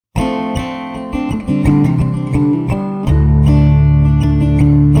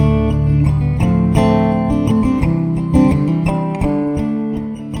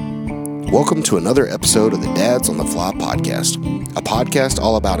welcome to another episode of the Dads on the Fly podcast, a podcast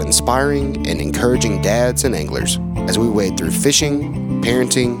all about inspiring and encouraging dads and anglers as we wade through fishing,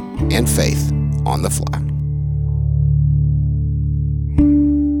 parenting, and faith on the fly.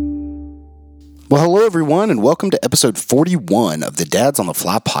 Well, hello everyone, and welcome to episode 41 of the Dads on the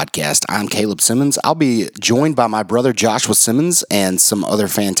Fly podcast. I'm Caleb Simmons. I'll be joined by my brother Joshua Simmons and some other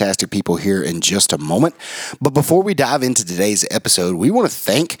fantastic people here in just a moment. But before we dive into today's episode, we want to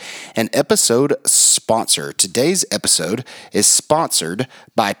thank an episode sponsor. Today's episode is sponsored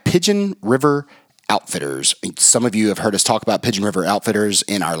by Pigeon River Outfitters. Some of you have heard us talk about Pigeon River Outfitters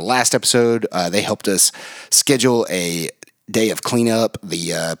in our last episode. They helped us schedule a day of cleanup,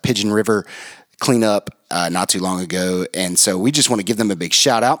 the Pigeon River cleanup not too long ago, and so we just want to give them a big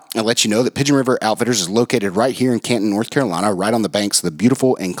shout out and let you know that Pigeon River Outfitters is located right here in Canton, North Carolina, right on the banks of the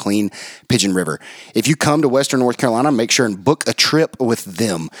beautiful and clean Pigeon River. If you come to Western North Carolina, make sure and book a trip with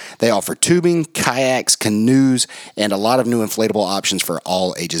them. They offer tubing, kayaks, canoes, and a lot of new inflatable options for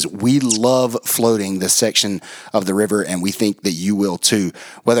all ages. We love floating this section of the river, and we think that you will too,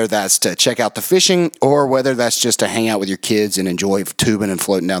 whether that's to check out the fishing or whether that's just to hang out with your kids and enjoy tubing and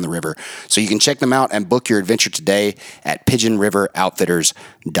floating down the river. So you can check them out and book your adventure today at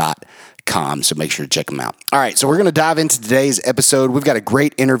pigeonriveroutfitters.com. So make sure to check them out. All right, so we're going to dive into today's episode. We've got a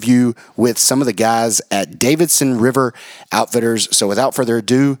great interview with some of the guys at Davidson River Outfitters. So without further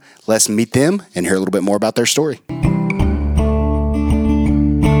ado, let's meet them and hear a little bit more about their story.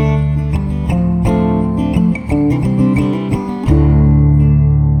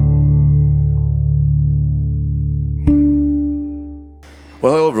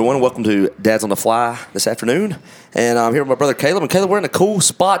 Well, hello everyone. Welcome to Dads on the Fly this afternoon, and I'm here with my brother Caleb. And Caleb, we're in a cool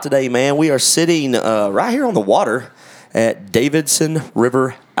spot today, man. We are sitting right here on the water at Davidson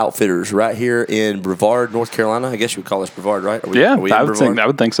River Outfitters, right here in Brevard, North Carolina. I guess you would call this Brevard, right? I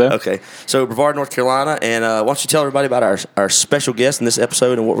would think so. Okay, so Brevard, North Carolina, and why don't you tell everybody about our special guest in this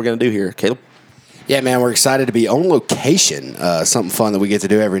episode and what we're going to do here, Caleb? Yeah, man, we're excited to be on location, something fun that we get to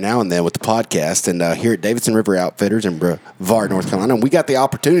do every now and then with the podcast, and here at Davidson River Outfitters in Brevard, North Carolina. And we got the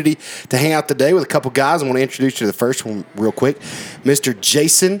opportunity to hang out today with a couple guys. I want to introduce you to the first one real quick, Mr.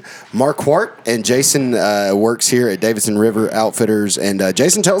 Jason Marquardt, and Jason works here at Davidson River Outfitters. And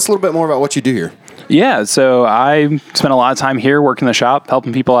Jason, tell us a little bit more about what you do here. Yeah, so I spend a lot of time here working the shop,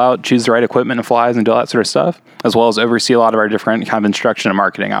 helping people out, choose the right equipment and flies and do all that sort of stuff, as well as oversee a lot of our different kind of instruction and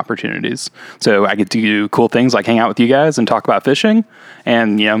marketing opportunities. So I get to do cool things like hang out with you guys and talk about fishing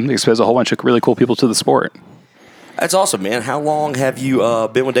and, expose a whole bunch of really cool people to the sport. That's awesome, man. How long have you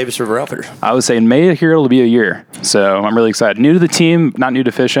been with Davidson River Outfitters? I would say in May here it'll be a year. So I'm really excited. New to the team, not new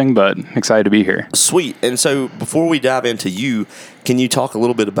to fishing, but excited to be here. Sweet. And so before we dive into you, can you talk a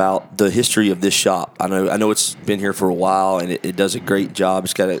little bit about the history of this shop? I know it's been here for a while, and it does a great job.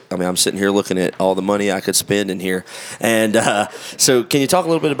 I'm sitting here looking at all the money I could spend in here. And so can you talk a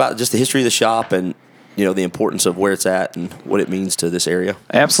little bit about just the history of the shop and the importance of where it's at and what it means to this area?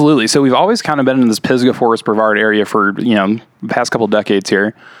 Absolutely. So we've always kind of been in this Pisgah Forest Brevard area for, the past couple of decades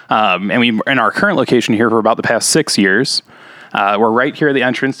here. And we're in our current location here for about the past 6 years. We're right here at the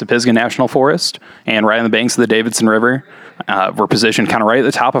entrance to Pisgah National Forest and right on the banks of the Davidson River. We're positioned kind of right at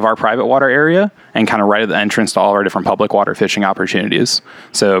the top of our private water area and kind of right at the entrance to all of our different public water fishing opportunities.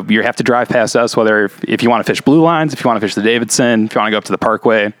 So you have to drive past us, whether if you want to fish blue lines, if you want to fish the Davidson, if you want to go up to the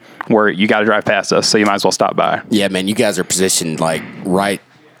Parkway, where you got to drive past us. So you might as well stop by. Yeah, man, you guys are positioned like right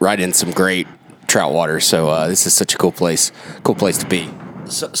in some great trout water. So this is such a cool place to be.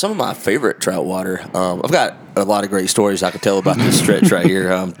 So, some of my favorite trout water. I've got a lot of great stories I could tell about this stretch right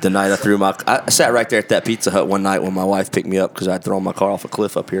here. The night I sat right there at that Pizza Hut one night when my wife picked me up because I'd thrown my car off a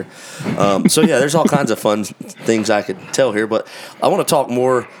cliff up here. So yeah, there's all kinds of fun things I could tell here. But I want to talk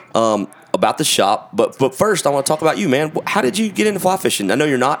more about the shop. But first, I want to talk about you, man. How did you get into fly fishing? I know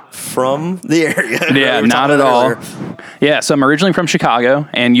you're not from the area. Yeah, not at all. Yeah, so I'm originally from Chicago,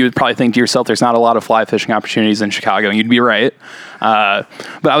 and you would probably think to yourself, there's not a lot of fly fishing opportunities in Chicago, and you'd be right. But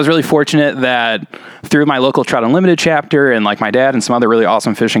I was really fortunate that through my local Trout Unlimited chapter and like my dad and some other really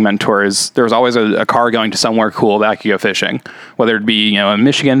awesome fishing mentors, there was always a car going to somewhere cool that I could go fishing. Whether it be, in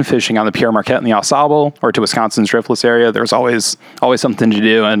Michigan, fishing on the Pierre Marquette and the Au Sable, or to Wisconsin's Driftless area, there was always something to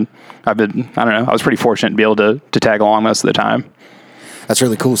do. And I was pretty fortunate to be able to tag along most of the time. That's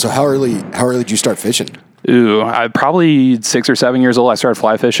really cool. So how early did you start fishing? I probably 6 or 7 years old. I started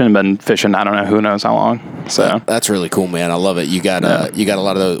fly fishing and been fishing, I don't know, who knows how long. So that's really cool, man. I love it. You got a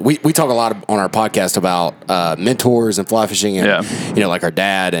lot of those. We talk a lot on our podcast about mentors and fly fishing and, like our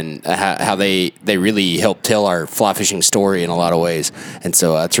dad and how they really help tell our fly fishing story in a lot of ways. And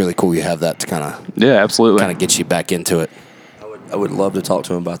so it's really cool you have that to kind of absolutely get you back into it. I would love to talk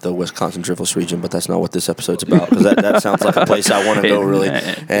to him about the Wisconsin Driftless region, but that's not what this episode's about, because that sounds like a place I want to go, really.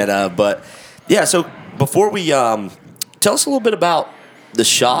 And but yeah, so before we tell us a little bit about the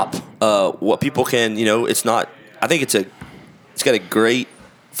shop, what people can, it's not. I think it's got a great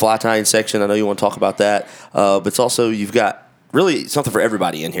fly tying section. I know you want to talk about that, but it's also, you've got really something for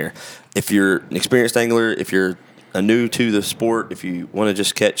everybody in here. If you're an experienced angler, if you're new to the sport, if you want to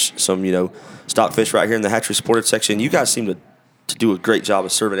just catch some, stock fish right here in the hatchery supported section, you guys seem to do a great job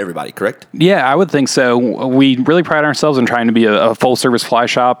of serving everybody, correct? Yeah, I would think so. We really pride ourselves in trying to be a full service fly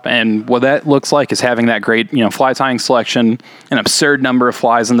shop, and what that looks like is having that great, fly tying selection, an absurd number of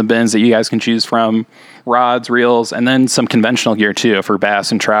flies in the bins that you guys can choose from, rods, reels, and then some conventional gear too for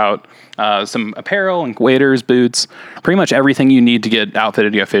bass and trout, some apparel and waders, boots, pretty much everything you need to get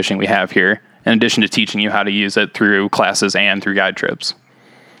outfitted to go fishing we have here, in addition to teaching you how to use it through classes and through guide trips.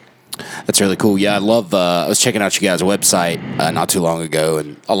 That's really cool. Yeah, I love, I was checking out you guys' website not too long ago,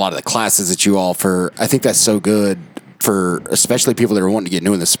 and a lot of the classes that you offer, I think that's so good for especially people that are wanting to get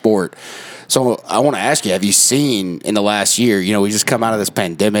new in the sport. So I want to ask you, have you seen in the last year, we just come out of this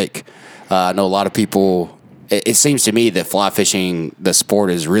pandemic, I know a lot of people, it seems to me that fly fishing, the sport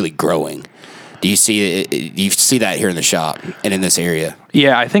is really growing. Do you see that here in the shop and in this area?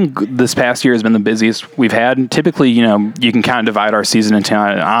 Yeah, I think this past year has been the busiest we've had. Typically, you can kind of divide our season into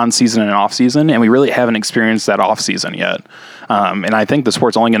on season and off season, and we really haven't experienced that off season yet. And I think the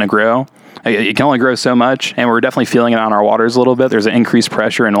sport's only going to grow. It can only grow so much, and we're definitely feeling it on our waters a little bit. There's an increased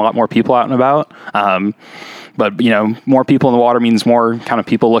pressure and a lot more people out and about. But, more people in the water means more kind of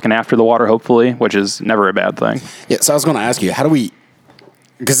people looking after the water, hopefully, which is never a bad thing. Yeah, so I was going to ask you, how do we...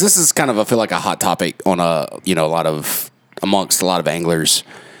 Because this is kind of, I feel like, a hot topic on amongst a lot of anglers.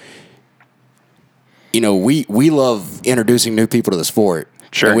 We love introducing new people to the sport.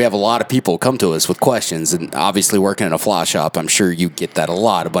 Sure. And we have a lot of people come to us with questions, and obviously working in a fly shop, I'm sure you get that a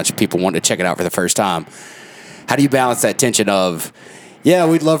lot. A bunch of people want to check it out for the first time. How do you balance that tension of, yeah,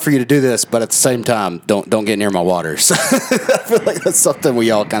 we'd love for you to do this, but at the same time, don't get near my waters? I feel like that's something we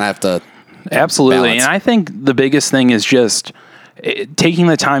all kind of have to Absolutely. balance. And I think the biggest thing is just taking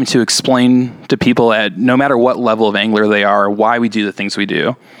the time to explain to people at no matter what level of angler they are, why we do the things we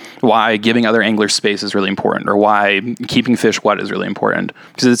do, why giving other anglers space is really important, or why keeping fish wet is really important.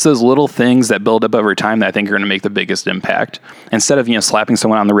 Because it's those little things that build up over time that I think are going to make the biggest impact. Instead of, slapping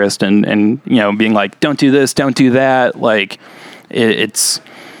someone on the wrist and being like, don't do this, don't do that. Like it's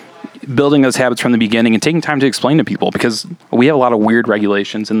building those habits from the beginning and taking time to explain to people, because we have a lot of weird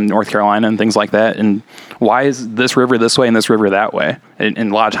regulations in North Carolina and things like that. And why is this river this way and this river that way? And a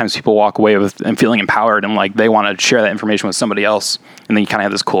lot of times people walk away with and feeling empowered and like they want to share that information with somebody else. And then you kind of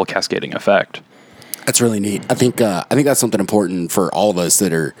have this cool cascading effect. That's really neat. I think that's something important for all of us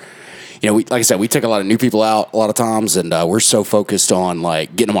that are, like I said, we take a lot of new people out a lot of times, and we're so focused on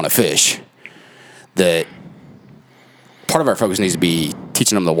like getting them on a fish that part of our focus needs to be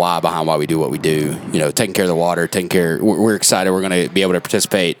teaching them the why behind why we do what we do. Taking care of the water, we're excited. We're going to be able to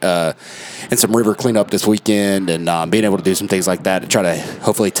participate in some river cleanup this weekend, and being able to do some things like that to try to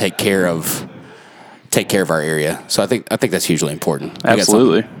hopefully take care of our area. So I think that's hugely important.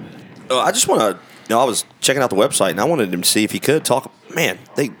 Absolutely. I just want to, I was checking out the website, and I wanted him to see if he could talk. Man,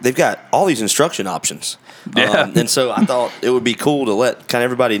 they've got all these instruction options. Yeah. And so I thought it would be cool to let kind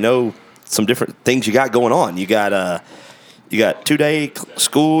of everybody know some different things you got going on. You got 2-day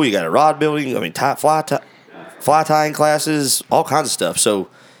school, you got a rod building, fly tying classes, all kinds of stuff. So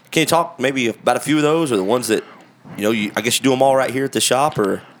can you talk maybe about a few of those, or the ones that, I guess you do them all right here at the shop,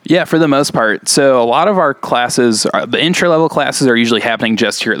 or? Yeah, for the most part. So a lot of our classes, the intro-level classes are usually happening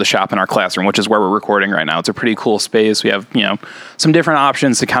just here at the shop in our classroom, which is where we're recording right now. It's a pretty cool space. We have, some different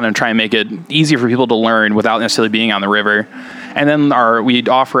options to kind of try and make it easier for people to learn without necessarily being on the river. And then we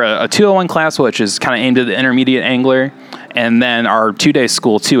offer a 201 class, which is kind of aimed at the intermediate angler. And then our 2-day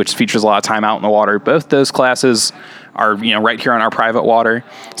school too, which features a lot of time out in the water. Both those classes are, right here on our private water.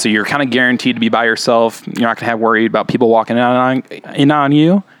 So you're kind of guaranteed to be by yourself. You're not going to have worried about people walking in on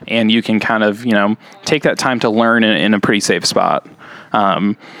you. And you can kind of, take that time to learn in a pretty safe spot.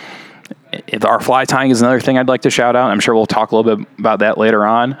 Our fly tying is another thing I'd like to shout out. I'm sure we'll talk a little bit about that later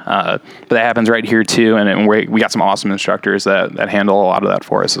on. But that happens right here too. And we got some awesome instructors that handle a lot of that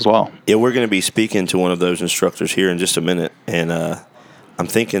for us as well. Yeah, we're going to be speaking to one of those instructors here in just a minute. And I'm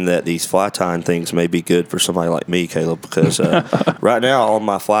thinking that these fly tying things may be good for somebody like me, Caleb, because right now all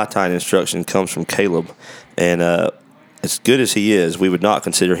my fly tying instruction comes from Caleb. And as good as he is, we would not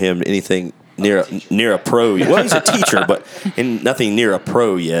consider him anything near a pro. Well, he's a teacher, but nothing near a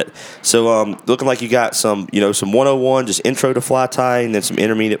pro yet. So looking like you got some 101, just intro to fly tying, then some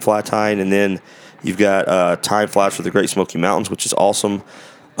intermediate fly tying, and then You've got Time Flies for the Great Smoky Mountains, which is awesome.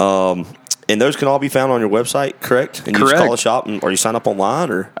 And those can all be found on your website, correct? And you Correct. just call the shop, or you sign up online,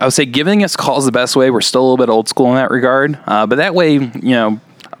 or I would say giving us calls the best way. We're still a little bit old school in that regard. But that way,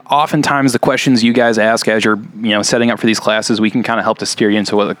 oftentimes the questions you guys ask as you're, setting up for these classes, we can kind of help to steer you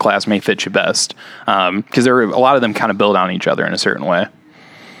into what the class may fit you best. Because a lot of them kind of build on each other in a certain way.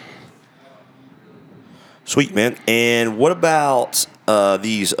 Sweet, man. And what about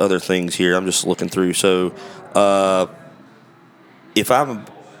these other things here? I'm just looking through. So, if I'm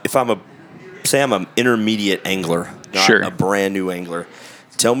an intermediate angler, not Sure. a brand new angler,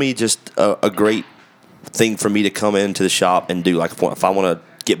 tell me just a great thing for me to come into the shop and do. Like if I want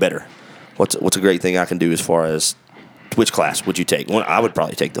to get better, what's a great thing I can do as far as which class would you take? Well, I would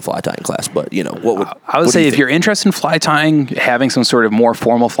probably take the fly tying class, but what would I would say if you're interested in fly tying, having some sort of more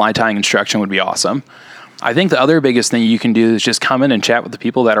formal fly tying instruction would be awesome. I think the other biggest thing you can do is just come in and chat with the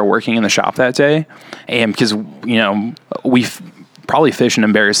people that are working in the shop that day. And because, we probably fish an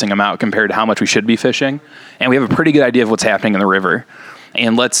embarrassing amount compared to how much we should be fishing. And we have a pretty good idea of what's happening in the river.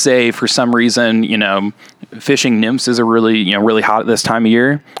 And let's say for some reason, fishing nymphs is really hot at this time of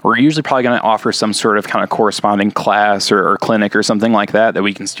year. We're usually probably going to offer some sort of kind of corresponding class or clinic or something like that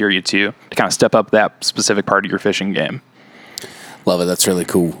we can steer you to kind of step up that specific part of your fishing game. Love it. That's really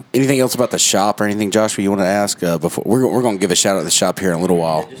cool. Anything else about the shop or anything, Joshua, you want to ask before? We're going to give a shout out to the shop here in a little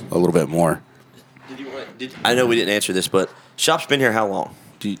while, a little bit more. I know we didn't answer this, but shop's been here how long?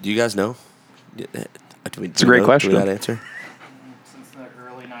 Do you guys know? It's a great question. Do we that answer?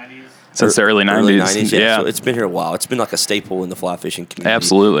 Since the early 90s. Yeah. So it's been here a while. It's been like a staple in the fly fishing community.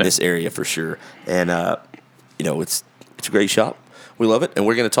 Absolutely. In this area for sure. And, it's a great shop. We love it. And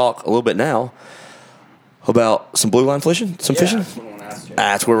we're going to talk a little bit now about some blue line fishing, fishing.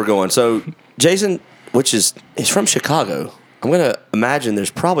 That's where we're going. So Jason, he's from Chicago. I'm going to imagine there's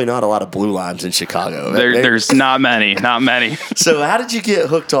probably not a lot of blue lines in Chicago. There's not many. So how did you get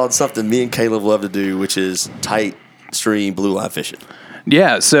hooked on something me and Caleb love to do, which is tight stream blue line fishing?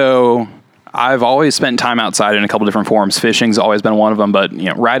 Yeah, so I've always spent time outside in a couple different forms. Fishing's always been one of them, but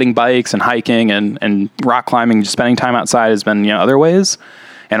riding bikes and hiking and rock climbing, just spending time outside has been other ways.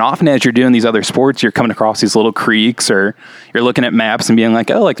 And often as you're doing these other sports, you're coming across these little creeks, or you're looking at maps and being like,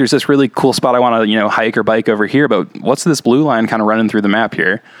 there's this really cool spot I want to hike or bike over here, but what's this blue line kind of running through the map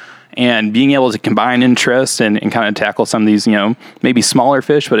here? And being able to combine interest and kind of tackle some of these maybe smaller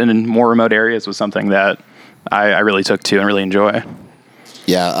fish, but in more remote areas was something that I really took to and really enjoy.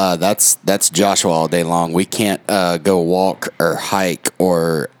 Yeah, that's Joshua all day long. We can't go walk or hike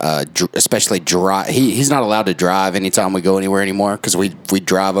or especially drive. He's not allowed to drive anytime we go anywhere anymore because we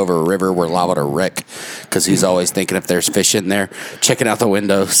drive over a river. We're liable to wreck because he's always thinking if there's fish in there, checking out the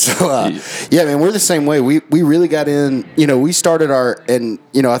window. So, yeah, man, we're the same way. We really got in, we started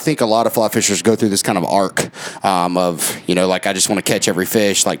I think a lot of fly fishers go through this kind of arc of, like I just want to catch every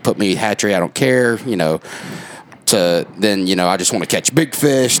fish, like put me hatchery, I don't care, to then, I just want to catch big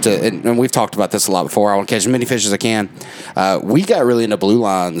fish. And we've talked about this a lot before. I want to catch as many fish as I can. We got really into blue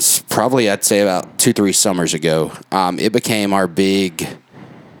lines probably, I'd say, about 2-3 summers ago. It became our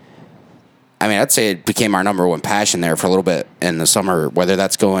I'd say it became our number one passion there for a little bit in the summer, whether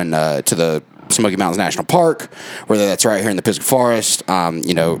that's going to the Smoky Mountains National Park, whether that's right here in the Pisgah Forest,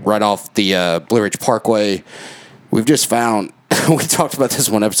 right off the Blue Ridge Parkway. We've just found... we talked about this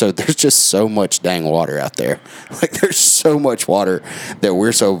one episode. There's just so much dang water out there. Like there's so much water that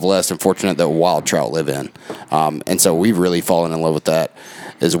we're so blessed and fortunate that wild trout live in. And so we've really fallen in love with that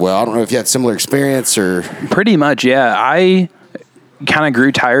as well. I don't know if you had similar experience or. Pretty much, yeah. I kind of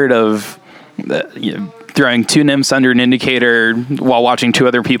grew tired of throwing two nymphs under an indicator while watching two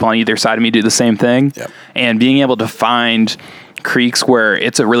other people on either side of me do the same thing. Yep. And being able to find creeks where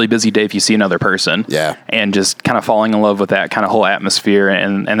it's a really busy day if you see another person. Yeah. And just kind of falling in love with that kind of whole atmosphere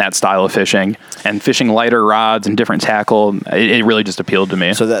and that style of fishing. And fishing lighter rods and different tackle, it really just appealed to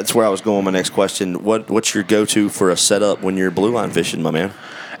me. So that's where I was going with my next question. What's your go-to for a setup when you're blue line fishing, my man?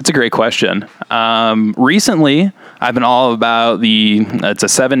 It's a great question. Recently, I've been all about it's a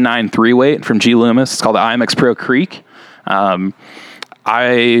 7.93 weight from G. Loomis. It's called the IMX Pro Creek.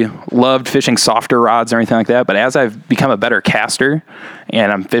 I loved fishing softer rods or anything like that, but as I've become a better caster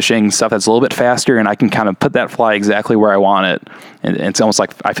and I'm fishing stuff that's a little bit faster and I can kind of put that fly exactly where I want it, and it's almost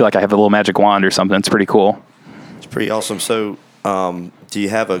like I feel like I have a little magic wand or something. It's pretty cool. It's pretty awesome. So do you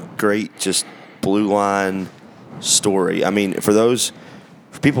have a great just blue line story? I mean, for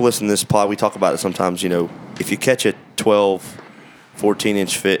people listening to this pod, we talk about it sometimes, if you catch a 12,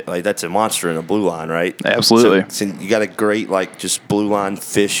 14-inch fit, like that's a monster in a blue line, right? Absolutely. So you got a great, just blue line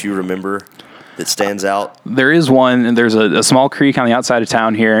fish you remember that stands out? There is one, and there's a small creek on the outside of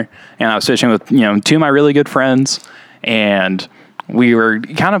town here, and I was fishing with two of my really good friends, and we were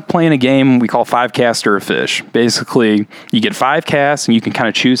kind of playing a game we call 5 cast or a fish. Basically, you get 5 casts, and you can kind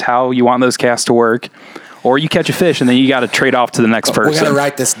of choose how you want those casts to work. Or you catch a fish, and then you got to trade off to the next person. We got to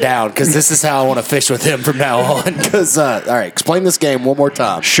write this down, because this is how I want to fish with him from now on. Because all right, explain this game one more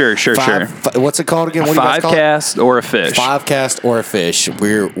time. Sure. What's it called again? What 5 cast or a fish. 5 cast or a fish.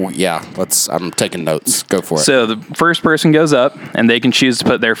 I'm taking notes. Go for it. So the first person goes up, and they can choose to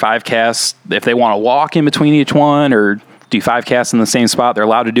put their 5 casts. If they want to walk in between each one or do 5 casts in the same spot, they're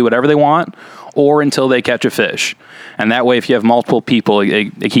allowed to do whatever they want, or until they catch a fish. And that way, if you have multiple people,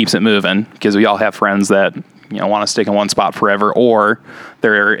 it keeps it moving, because we all have friends that want to stick in one spot forever, or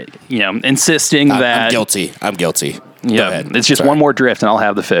they're insisting that I'm guilty. Yeah, it's just one more drift, and I'll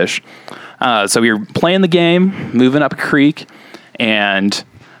have the fish. So we were playing the game, moving up a creek, and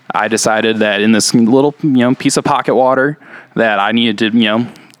I decided that in this little piece of pocket water that I needed to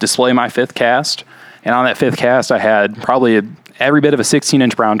display my 5th cast. And on that 5th cast, I had probably every bit of a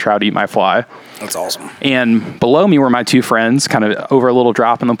 16-inch brown trout eat my fly. That's awesome. And below me were my 2 friends, kind of over a little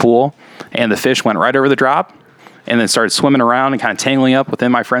drop in the pool. And the fish went right over the drop and then started swimming around and kind of tangling up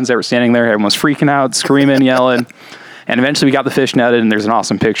within my friends that were standing there. Everyone was freaking out, screaming, yelling. And eventually we got the fish netted, and there's an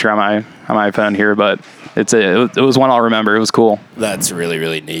awesome picture on my phone here. But it was one I'll remember. It was cool. That's really,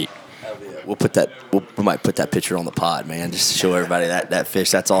 really neat. We might put that picture on the pod, man, just to show everybody that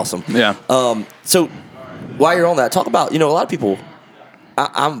fish. That's awesome. Yeah. So while you're on that, talk about a lot of people.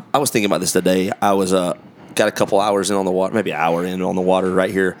 I was thinking about this today. I was got a couple hours in on the water, maybe an hour in on the water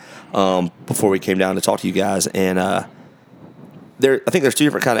right here before we came down to talk to you guys. And I think there's 2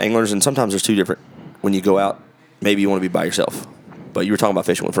 different kind of anglers, and sometimes there's 2 different when you go out. Maybe you want to be by yourself, but you were talking about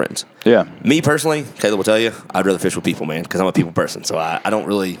fishing with friends. Yeah. Me personally, Caleb will tell you, I'd rather fish with people, man, because I'm a people person. So I don't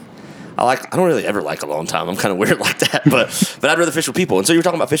really ever like alone time. I'm kind of weird like that, but I'd rather fish with people. And so you're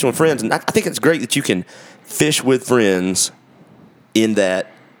talking about fishing with friends, and I think it's great that you can fish with friends in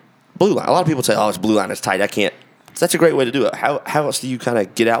that blue line. A lot of people say, "Oh, it's blue line, it's tight. I can't." That's a great way to do it. How else do you kind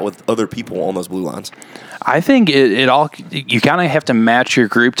of get out with other people on those blue lines? I think you kind of have to match your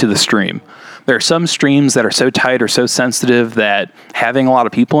group to the stream. There are some streams that are so tight or so sensitive that having a lot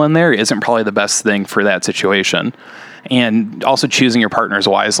of people in there isn't probably the best thing for that situation. And also choosing your partners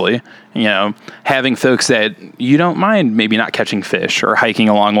wisely, having folks that you don't mind maybe not catching fish or hiking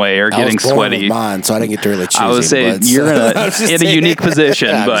a long way or getting sweaty. With mine, so I didn't get to really choose. I would say you're in a unique position,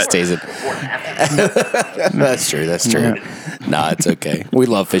 but that's true. Yeah. No, it's okay. We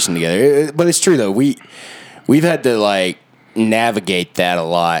love fishing together, but it's true though. We've had to navigate that a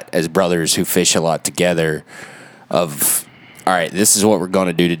lot as brothers who fish a lot together. Of all right, this is what we're going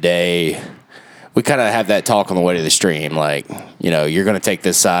to do today. We kind of have that talk on the way to the stream. You're going to take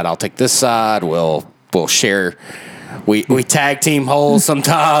this side, I'll take this side. We'll share. We tag team holes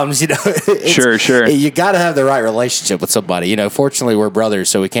sometimes. Sure. You got to have the right relationship with somebody. Fortunately we're brothers,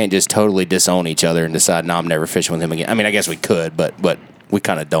 so we can't just totally disown each other and decide, no, I'm never fishing with him again. I mean, I guess we could, but we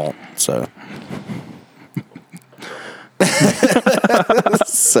kind of don't. So.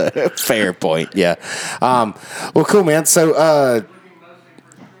 Fair point. Yeah. Well, cool, man. So.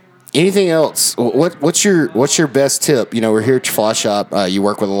 Anything else? What's your best tip? We're here at your fly shop. You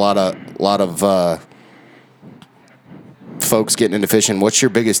work with a lot of folks getting into fishing. What's your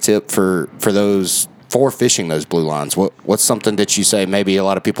biggest tip for fishing those blue lines? What's something that you say maybe a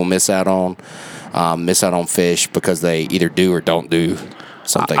lot of people miss out on fish because they either do or don't do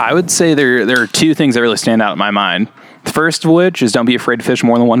something? I would say there are 2 things that really stand out in my mind. The first of which is don't be afraid to fish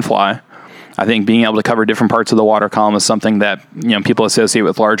more than one fly. I think being able to cover different parts of the water column is something that people associate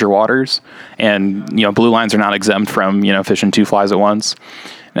with larger waters, and blue lines are not exempt from fishing 2 flies at once.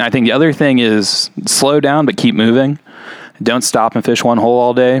 And I think the other thing is slow down but keep moving. Don't stop and fish one hole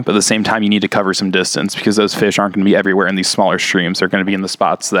all day, but at the same time you need to cover some distance, because those fish aren't going to be everywhere in these smaller streams. They're going to be in the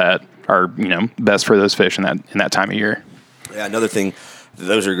spots that are best for those fish in that time of year. Yeah, another thing,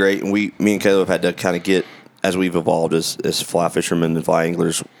 those are great, and me and Caleb have had to kind of get, as we've evolved as fly fishermen and fly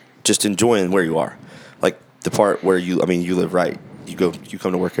anglers, just enjoying where you are. Like the part where you live right. You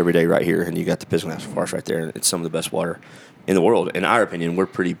come to work every day right here, and you got the Pisgah National Forest right there, and it's some of the best water in the world. In our opinion, we're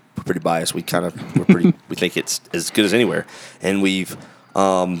pretty biased. We think it's as good as anywhere. And we've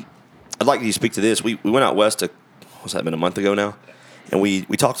I'd like you to speak to this. We went out west what's that been, a month ago now? And we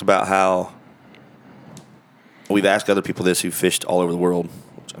talked about how we've asked other people this who fished all over the world,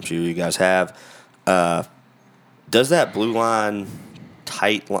 which I'm sure you guys have. Does that blue line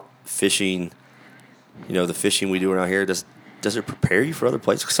tight fishing, the fishing we do around here, does it prepare you for other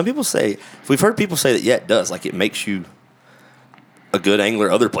places? 'Cause some people say, we've heard people say that, yeah, it does. Like, it makes you a good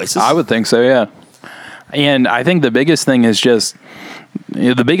angler other places. I would think so, yeah. And I think the biggest thing is just,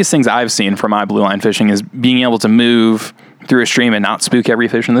 the biggest things I've seen from my blue line fishing is being able to move through a stream and not spook every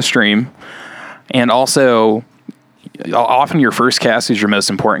fish in the stream. And also, often your first cast is your most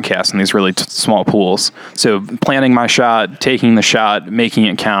important cast in these really small pools. So planning my shot, taking the shot, making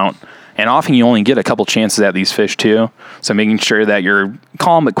it count. And often you only get a couple chances at these fish too. So making sure that you're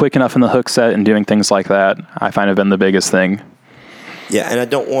calm but quick enough in the hook set and doing things like that, I find have been the biggest thing. Yeah, and I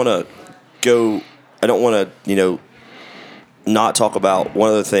don't want to, not talk about one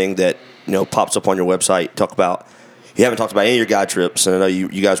other thing that, pops up on your website. You haven't talked about any of your guide trips, and I know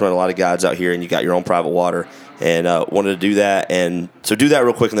you guys run a lot of guides out here, and you got your own private water, and wanted to do that. And so do that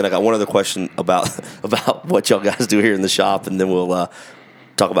real quick, and then I got one other question about what y'all guys do here in the shop, and then we'll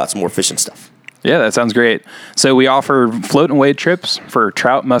talk about some more fishing stuff. Yeah, that sounds great. So we offer float and wade trips for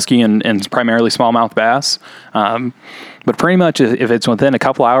trout, muskie, and primarily smallmouth bass. But pretty much if it's within a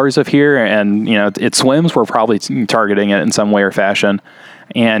couple hours of here and, it swims, we're probably targeting it in some way or fashion.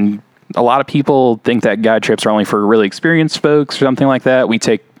 And a lot of people think that guide trips are only for really experienced folks or something like that. We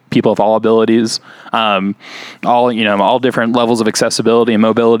take people of all abilities, all different levels of accessibility and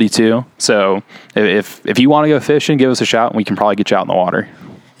mobility too. So if you want to go fishing, give us a shot and we can probably get you out in the water.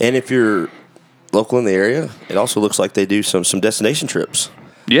 And if you're local in the area, it also looks like they do some destination trips.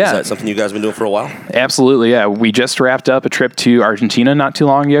 Yeah. Is that something you guys have been doing for a while? Absolutely, yeah. We just wrapped up a trip to Argentina not too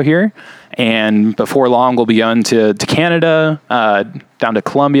long ago here. And before long, we'll be going to Canada, down to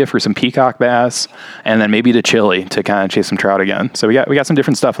Colombia for some peacock bass, and then maybe to Chile to kind of chase some trout again. So we got some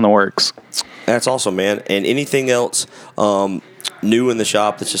different stuff in the works. That's awesome, man. And anything else new in the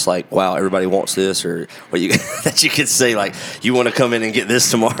shop that's just like, wow, everybody wants this, or what you that you could say like, you want to come in and get this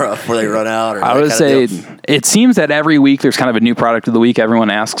tomorrow before they run out? Or I would say it seems that every week there's kind of a new product of the week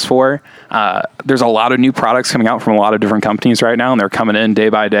everyone asks for. There's a lot of new products coming out from a lot of different companies right now, and they're coming in day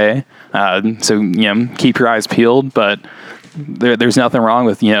by day. So keep your eyes peeled, but there's nothing wrong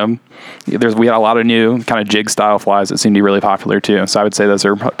with, we got a lot of new kind of jig style flies that seem to be really popular too. So I would say those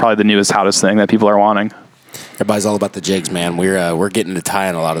are probably the newest, hottest thing that people are wanting. Everybody's all about the jigs, man. We're getting to tie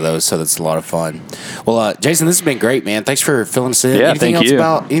in a lot of those, so that's a lot of fun. Well, Jason, this has been great, man. Thanks for filling us in. Yeah,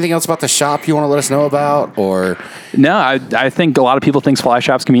 anything else about the shop you want to let us know about, or? No, I think a lot of people think fly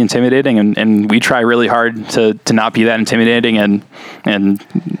shops can be intimidating, and we try really hard to not be that intimidating, and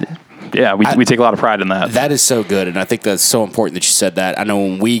yeah, we take a lot of pride in that. That is so good, and I think that's so important that you said that. I know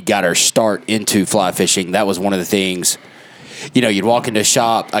when we got our start into fly fishing, that was one of the things. You'd walk into a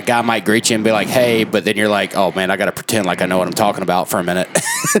shop, a guy might greet you and be like, hey, but then you're like, oh, man, I got to pretend like I know what I'm talking about for a minute.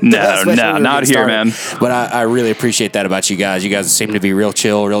 No, not here, man. But I really appreciate that about you guys. You guys seem to be real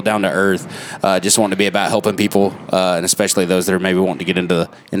chill, real down to earth, just wanting to be about helping people, and especially those that are maybe wanting to get into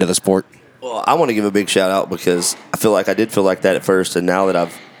the sport. Well, I want to give a big shout out because I feel like I did feel like that at first, and now that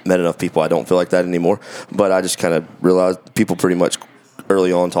I've met enough people, I don't feel like that anymore. But I just kind of realized people pretty much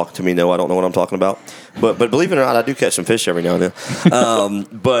early on talking to me I don't know what I'm talking about. But believe it or not, I do catch some fish every now and then.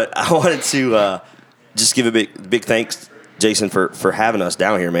 But I wanted to just give a big thanks, Jason, for having us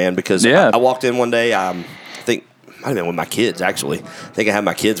down here, man, because I walked in one day, I think might have been with my kids, actually. I think I had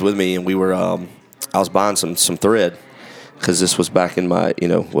my kids with me, and we were I was buying some thread because this was back in my,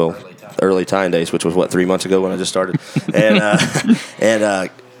 early tying days, which was, 3 months ago when I just started. And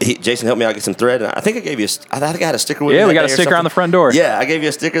Jason helped me out get some thread, and I think I gave you. I think I had a sticker with me. Yeah, we got a sticker on the front door. Yeah, I gave you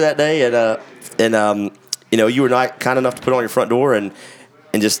a sticker that day, and you were not kind enough to put on your front door, and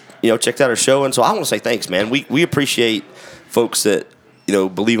just checked out our show. And so I want to say thanks, man. We appreciate folks that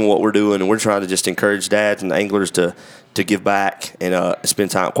believe in what we're doing, and we're trying to just encourage dads and anglers to give back and spend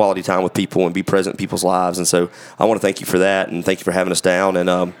quality time with people and be present in people's lives. And so I want to thank you for that, and thank you for having us down.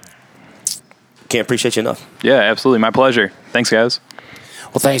 And can't appreciate you enough. Yeah, absolutely, my pleasure. Thanks, guys.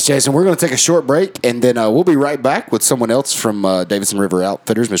 Well, thanks, Jason. We're going to take a short break, and then we'll be right back with someone else from Davidson River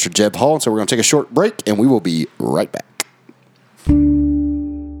Outfitters, Mr. Jeb Hall. And so we're going to take a short break, and we will be right back.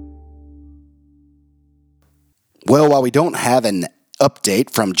 Well, while we don't have an update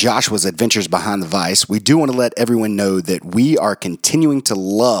from Joshua's Adventures Behind the Vise, we do want to let everyone know that we are continuing to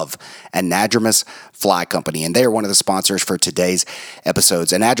love Anadromous Fly Company, and they are one of the sponsors for today's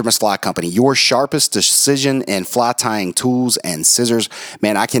episodes. Anadromous Fly Company, your sharpest decision in fly tying tools and scissors.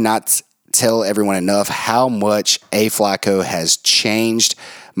 Man, I cannot tell everyone enough how much A-Flyco has changed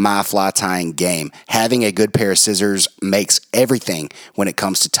my fly tying game. Having a good pair of scissors makes everything when it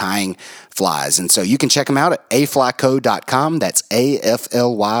comes to tying flies. And so you can check them out at aflyco.com. That's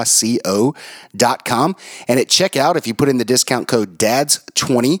AFLYCO.com. And at checkout, if you put in the discount code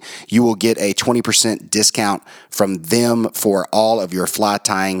DADS20, you will get a 20% discount from them for all of your fly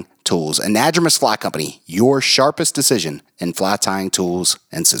tying Tools. Anadromous Fly Company, your sharpest decision in fly tying tools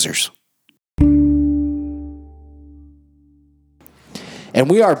and scissors. And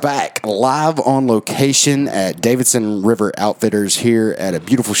we are back live on location at Davidson River Outfitters here at a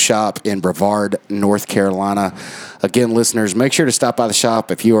beautiful shop in Brevard, North Carolina. Again, listeners, make sure to stop by the shop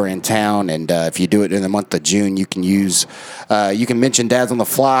if you are in town, and if you do it in the month of June, you can mention Dads on the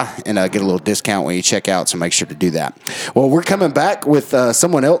Fly and get a little discount when you check out, so make sure to do that. Well, we're coming back with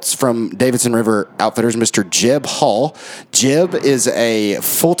someone else from Davidson River Outfitters, Mr. Jeb Hall. Jeb is a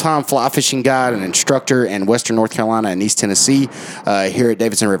full-time fly fishing guide and instructor in Western North Carolina and East Tennessee here at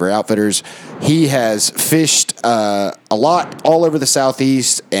Davidson River Outfitters. He has fished a lot all over the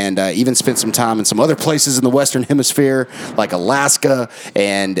Southeast and even spent some time in some other places in the Western Hemisphere, like Alaska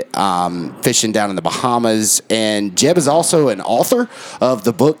and fishing down in the Bahamas. And Jeb is also an author of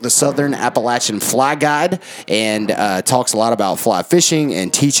the book, The Southern Appalachian Fly Guide, and talks a lot about fly fishing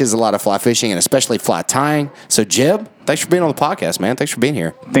and teaches a lot of fly fishing and especially fly tying. So, Jeb, thanks for being on the podcast, man. Thanks for being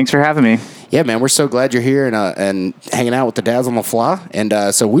here. Thanks for having me. Yeah, man, we're so glad you're here and hanging out with the Dads on the Fly. And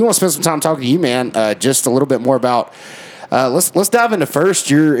so we want to spend some time talking to you, man, just a little bit more about, let's dive into first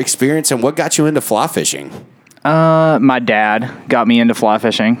your experience and what got you into fly fishing. My dad got me into fly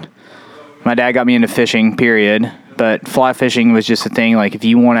fishing. My dad got me into fishing, period. But fly fishing was just a thing. Like, if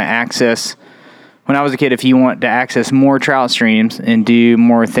you want to access, when I was a kid, if you want to access more trout streams and do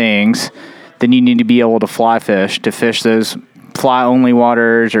more things, then you need to be able to fly fish, to fish those fly-only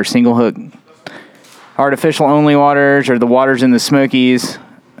waters or single hook artificial-only waters or the waters in the Smokies.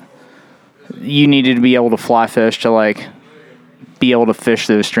 You needed to be able to fly fish to, like, be able to fish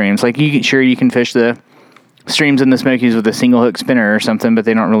those streams. Like, you can fish the streams in the Smokies with a single hook spinner or something, but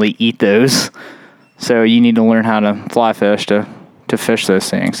they don't really eat those. So you need to learn how to fly fish to fish those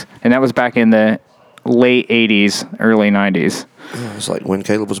things. And that was back in the late 80s, early 90s. It was like when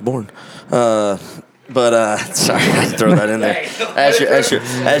Caleb was born. Sorry, I had to throw that in there.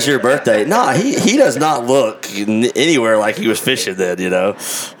 As your birthday. Nah, he does not look anywhere like he was fishing then,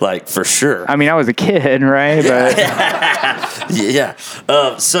 like for sure. I mean, I was a kid, right? But yeah.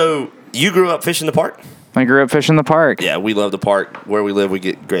 So you grew up fishing the park? I grew up fishing the park. Yeah, we love the park. Where we live, we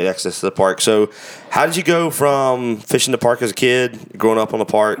get great access to the park. So how did you go from fishing the park as a kid, growing up on the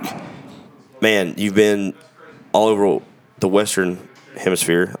park? Man, you've been all over the Western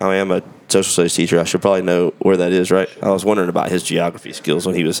Hemisphere. I am a social studies teacher. I should probably know where that is, right? I was wondering about his geography skills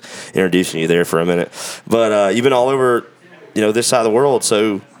when he was introducing you there for a minute. But you've been all over, this side of the world.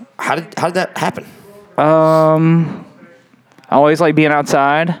 So how did that happen? I always liked being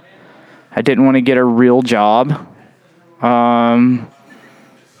outside. I didn't want to get a real job.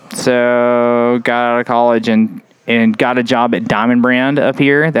 So got out of college and got a job at Diamond Brand up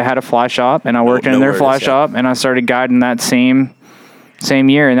here that had a fly shop, and I worked in their fly shop, and I started guiding that same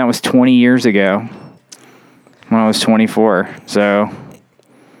year, and that was 20 years ago when I was 24. So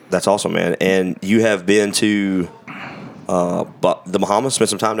that's awesome, man. And you have been to the Bahamas, spent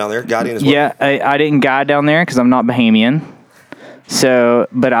some time down there guiding as well? Yeah, I didn't guide down there because I'm not Bahamian. So,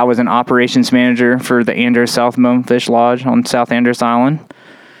 but I was an operations manager for the Andros South Bonefish Lodge on South Andros Island,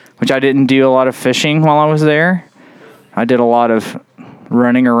 which I didn't do a lot of fishing while I was there. I did a lot of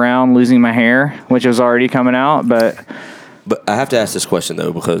running around, losing my hair, which was already coming out. But I have to ask this question,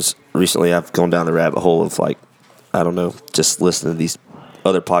 though, because recently I've gone down the rabbit hole of, like, I don't know, just listening to these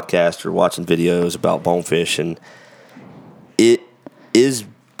other podcasts or watching videos about bonefish. And I've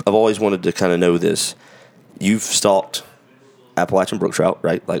always wanted to kind of know this. You've stalked Appalachian brook trout,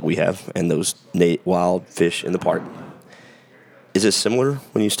 right, like we have, and those wild fish in the park. Is it similar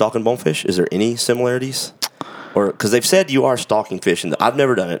when you stalking bonefish? Is there any similarities? Or because they've said you are stalking fish, and I've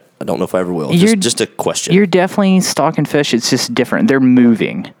never done it. I don't know if I ever will. Just a question. You're definitely stalking fish. It's just different. They're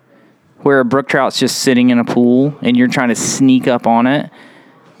moving. Where a brook trout's just sitting in a pool, and you're trying to sneak up on it.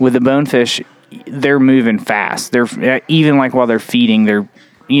 With a bonefish, they're moving fast. They're even like while they're feeding, they're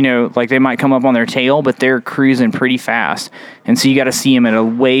like they might come up on their tail, but they're cruising pretty fast. And so you got to see them at a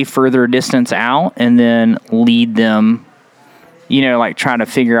way further distance out and then lead them, like trying to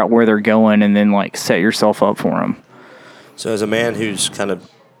figure out where they're going and then like set yourself up for them. So as a man who's kind of,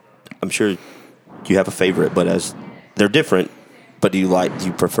 I'm sure you have a favorite, but as they're different, but do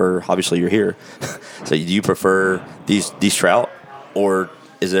you prefer, obviously you're here, so do you prefer these trout, or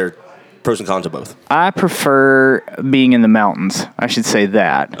is there pros and cons of both? I prefer being in the mountains. I should say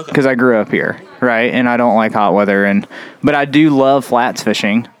that because I grew up here, right? And I don't like hot weather, but I do love flats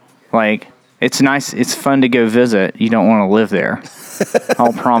fishing. Like, it's nice. It's fun to go visit. You don't want to live there.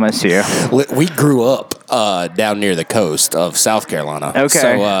 I'll promise you. We grew up down near the coast of South Carolina.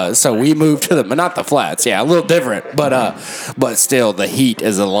 Okay. So we moved to not the flats. Yeah, a little different, but still the heat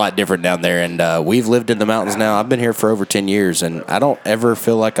is a lot different down there. And we've lived in the mountains now. I've been here for over 10 years, and I don't ever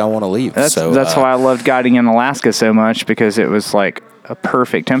feel like I want to leave. That's why I loved guiding in Alaska so much, because it was like a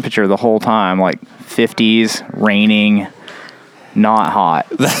perfect temperature the whole time, like 50s, raining, not hot.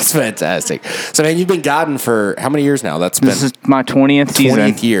 That's fantastic. So, man, you've been guiding for how many years now? This is my 20th season.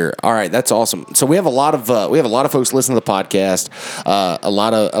 20th year. All right, that's awesome. So we have a lot of folks listening to the podcast. A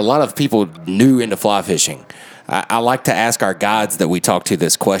lot of people new into fly fishing. I like to ask our guides that we talk to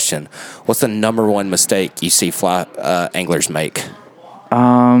this question: what's the number one mistake you see fly anglers make?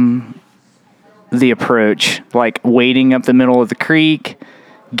 The approach, like wading up the middle of the creek,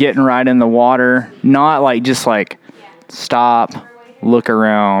 getting right in the water, not like just like stop, look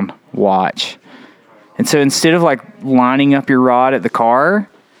around, watch. And so instead of like lining up your rod at the car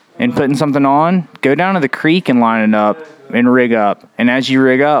and putting something on, go down to the creek and line it up and rig up. And as you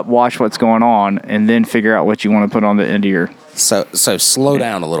rig up, watch what's going on and then figure out what you want to put on the end of your... So slow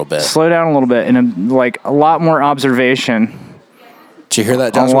down a little bit. Slow down a little bit and a lot more observation. Did you hear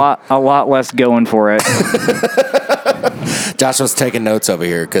that, Joshua? A lot less going for it. Joshua's taking notes over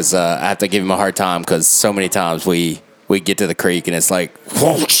here because I have to give him a hard time because so many times we get to the creek and it's like,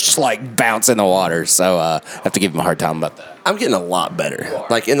 whoosh, just like bounce in the water. So I have to give him a hard time about that. I'm getting a lot better.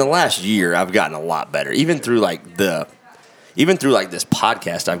 Like in the last year, I've gotten a lot better. Even through this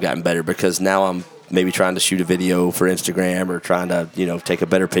podcast, I've gotten better because now I'm maybe trying to shoot a video for Instagram or trying to, take a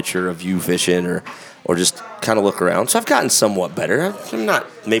better picture of you fishing or just kind of look around. So I've gotten somewhat better. I'm not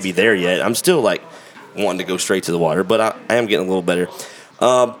maybe there yet. I'm still like wanting to go straight to the water, but I am getting a little better.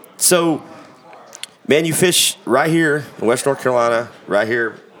 So, man, you fish right here in West North Carolina, right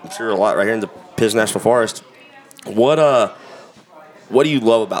here, I'm sure a lot right here in the Pisgah National Forest. What do you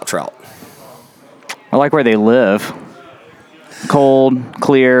love about trout? I like where they live. Cold,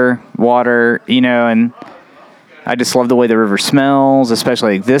 clear water, and I just love the way the river smells,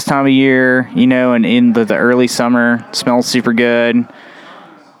 especially like this time of year, and in the early summer, it smells super good.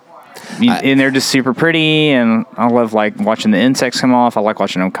 And they're just super pretty, and I love like watching the insects come off. I like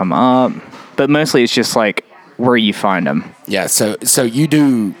watching them come up, but mostly it's just like where you find them. Yeah. So you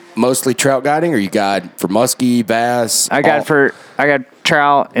do mostly trout guiding, or you guide for muskie, bass? I got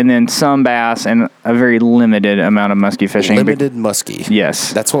trout and then some bass and a very limited amount of muskie fishing. Limited muskie.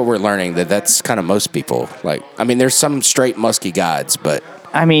 Yes. That's what we're learning. That's kind of most people. Like, I mean, there's some straight muskie guides, but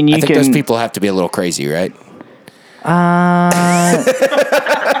I mean, I think those people have to be a little crazy, right?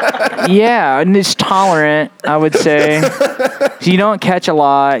 Yeah, and it's tolerant, I would say. You don't catch a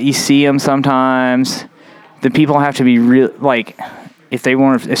lot. You see them sometimes. The people have to be real, like, if they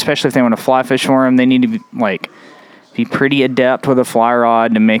want to, especially if they want to fly fish for them, they need to be pretty adept with a fly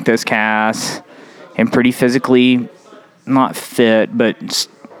rod to make those casts, and pretty physically not fit, but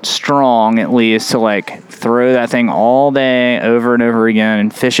strong at least to like throw that thing all day over and over again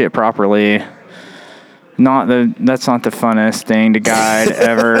and fish it properly. That's not the funnest thing to guide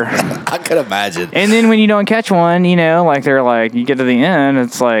ever. I could imagine. And then when you don't catch one, like they're like, you get to the end,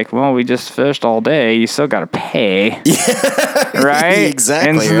 it's like, well, we just fished all day. You still got to pay. Yeah. Right?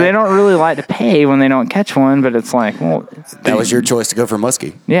 Exactly. And so they don't really like to pay when they don't catch one, but it's like, well. That was your choice to go for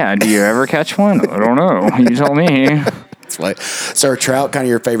muskie. Yeah. Do you ever catch one? I don't know. You tell me. It's like, so are trout kind of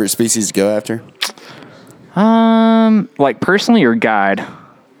your favorite species to go after? Like personally or guide?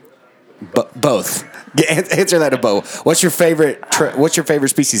 Both. Answer that to both. What's your favorite? What's your favorite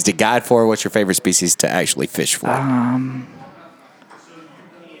species to guide for? What's your favorite species to actually fish for?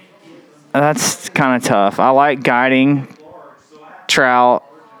 That's kind of tough. I like guiding trout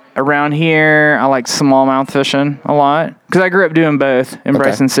around here. I like smallmouth fishing a lot because I grew up doing both in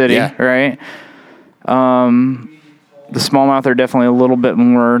Bryson City. Yeah. Right. The smallmouth are definitely a little bit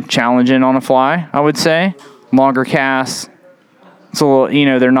more challenging on a fly, I would say. Longer casts. It's a little,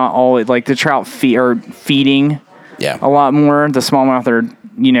 they're not always like the trout are feeding a lot more. The smallmouth are,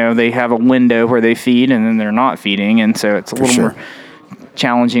 they have a window where they feed and then they're not feeding. And so it's a little more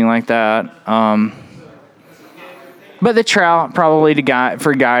challenging like that. But the trout probably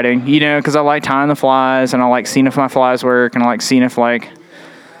for guiding, because I like tying the flies and I like seeing if my flies work and I like seeing if like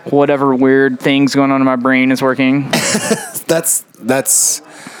whatever weird thing's going on in my brain is working.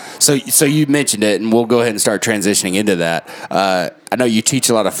 So you mentioned it, and we'll go ahead and start transitioning into that. I know you teach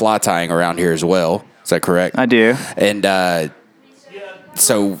a lot of fly tying around here as well. Is that correct? I do. And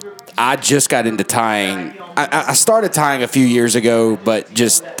so I just got into tying. I started tying a few years ago, but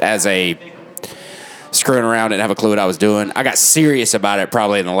just as a screwing around, didn't have a clue what I was doing. I got serious about it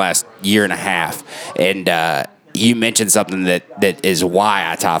probably in the last year and a half. And you mentioned something that is why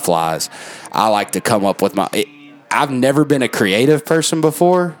I tie flies. I like to come up with I've never been a creative person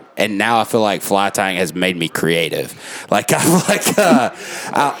before, and now I feel like fly tying has made me creative. Like I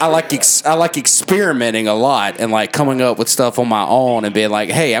like experimenting a lot and like coming up with stuff on my own and being like,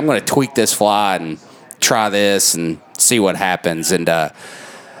 hey, I'm going to tweak this fly and try this and see what happens. And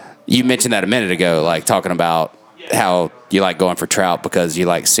you mentioned that a minute ago, like talking about how you like going for trout because you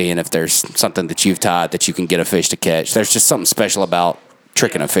like seeing if there's something that you've tied that you can get a fish to catch. There's just something special about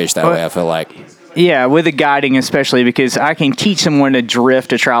tricking a fish that way, I feel like. Yeah, with the guiding especially, because I can teach someone to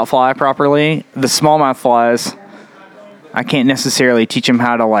drift a trout fly properly. The smallmouth flies, I can't necessarily teach them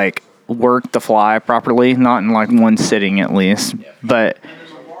how to like work the fly properly, not in like one sitting at least. But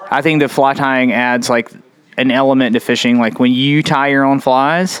I think the fly tying adds like an element to fishing. Like when you tie your own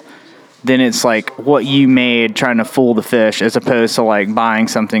flies, then it's like what you made trying to fool the fish as opposed to like buying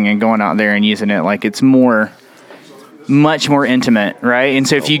something and going out there and using it. Like it's much more intimate, right? And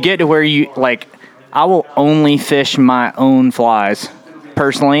so if you get to where you like, I will only fish my own flies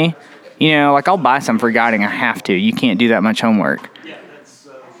personally. You know, like I'll buy some for guiding. I have to. You can't do that much homework.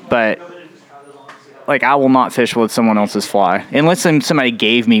 But like I will not fish with someone else's fly unless somebody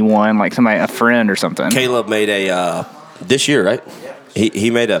gave me one, like a friend or something. Caleb made a this year, right?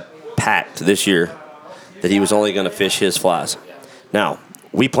 He made a pact this year that he was only going to fish his flies. Now,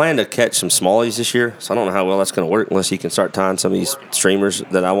 we plan to catch some smallies this year, so I don't know how well that's going to work unless he can start tying some of these streamers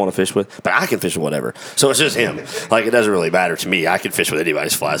that I want to fish with. But I can fish with whatever, so it's just him. Like, it doesn't really matter to me. I can fish with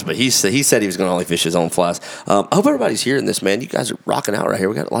anybody's flies, but he said he was going to only fish his own flies. I hope everybody's hearing this, man. You guys are rocking out right here.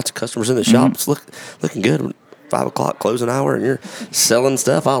 We got lots of customers in the shop. It's looking good. 5 o'clock closing hour, and you're selling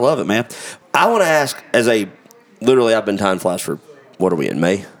stuff. I love it, man. I want to ask, literally, I've been tying flies for, what are we in,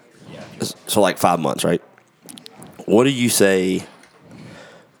 May? So like 5 months, right? What do you say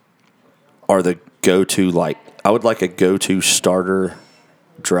are the go-to, like, I would like a go-to starter,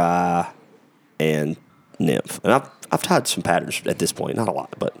 dry, and nymph. And I've tied some patterns at this point, not a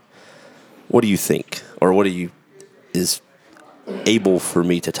lot, but what do you think? Or what is able for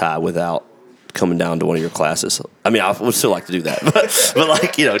me to tie without coming down to one of your classes? I mean, I would still like to do that, but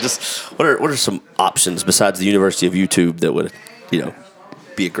like, you know, just what are some options besides the University of YouTube that would, you know,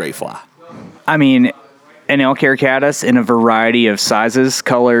 be a great fly? I mean, an elk hair caddis in a variety of sizes,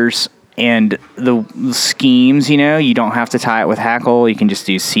 colors, and the schemes, you know, you don't have to tie it with hackle. You can just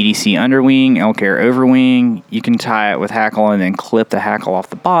do CDC underwing, elk hair overwing. You can tie it with hackle and then clip the hackle off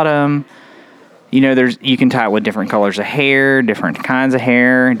the bottom. You know, you can tie it with different colors of hair, different kinds of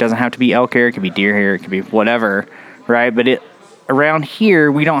hair. It doesn't have to be elk hair. It could be deer hair. It could be whatever, right? But around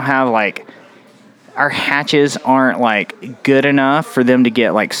here, we don't have like, our hatches aren't like good enough for them to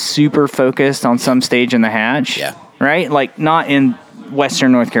get like super focused on some stage in the hatch. Yeah. Right? Like not in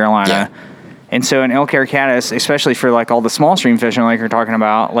Western North Carolina. Yeah. And so an elk hair caddis, especially for like all the small stream fishing like you're talking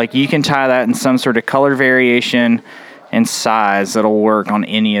about, like you can tie that in some sort of color variation and size that'll work on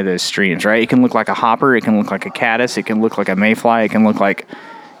any of those streams, right? It can look like a hopper, it can look like a caddis, it can look like a mayfly, it can look like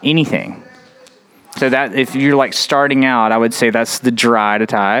anything. So that if you're like starting out, I would say that's the dry to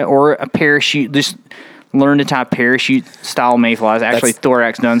tie, or a parachute. Just learn to tie parachute style mayflies. Actually,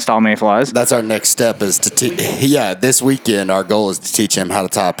 thorax done style mayflies. That's our next step is to teach. Yeah, this weekend our goal is to teach him how to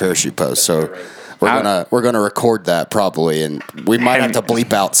tie a parachute post. So we're gonna record that probably, and we might have to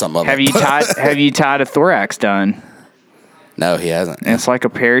bleep out some of it. Have you tied a thorax done? No, he hasn't. It's like a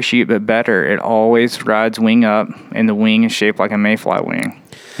parachute, but better. It always rides wing up, and the wing is shaped like a mayfly wing,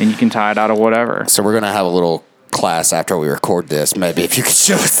 and you can tie it out of whatever. So we're gonna have a little class after we record this. Maybe if you could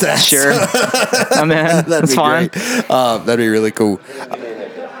show us that. Sure. I'm in. That's fine. Great. That'd be really cool.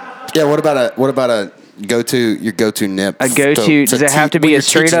 Yeah. What about a your go-to nymph? A go-to. Does it have to be a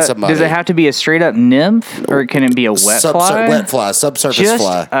straight up? Does it have to be a straight up nymph, or can it be a wet fly? Wet fly, subsurface just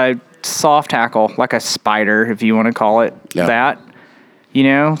fly. A soft hackle, like a spider, if you want to call it that. You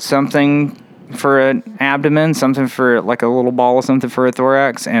know, something for an abdomen, something for like a little ball of something for a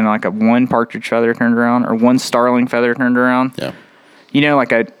thorax, and like a one partridge feather turned around, or one starling feather turned around. Yeah. You know,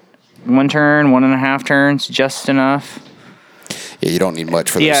 like a 1 turn, 1.5 turns, just enough. Yeah, you don't need much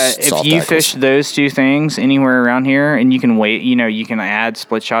for those soft if you hackles. fish those two things anywhere around here, and you can wait, you know, you can add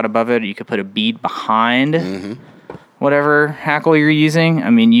split shot above it, or you could put a bead behind whatever hackle you're using. I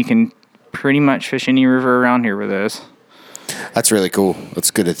mean, you can pretty much fish any river around here with those. That's really cool.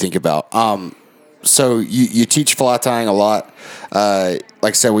 That's good to think about. So you teach fly tying a lot. Like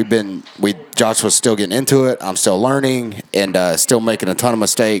I said, Josh was still getting into it. I'm still learning and still making a ton of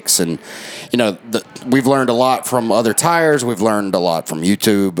mistakes. And, you know, we've learned a lot from other tires. We've learned a lot from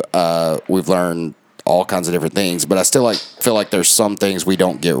YouTube. We've learned all kinds of different things. But I still feel like there's some things we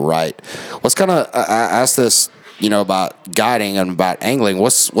don't get right. I asked this about guiding and about angling.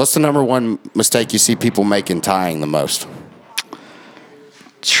 What's the number one mistake you see people making tying the most?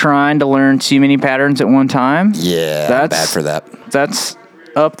 Trying to learn too many patterns at one time. Yeah, I'm bad for that. That's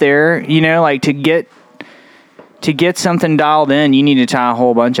up there. Like to get something dialed in, you need to tie a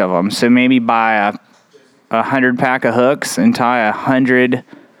whole bunch of them. So maybe buy a 100 pack of hooks and tie 100.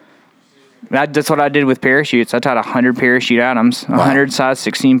 That's what I did with parachutes. I tied 100 parachute atoms, 100 size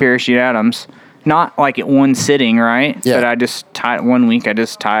 16 parachute atoms. Not like at one sitting, right? Yeah. But I just tied 1 week. I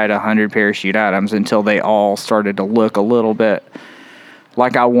just tied 100 parachute atoms until they all started to look a little bit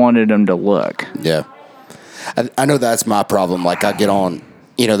like I wanted them to look. Yeah. I know that's my problem. Like I get on,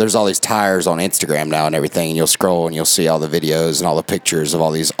 there's all these tires on Instagram now and everything, and you'll scroll and you'll see all the videos and all the pictures of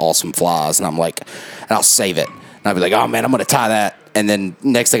all these awesome flies. And I'm like, and I'll save it. And I'll be like, oh man, I'm going to tie that. And then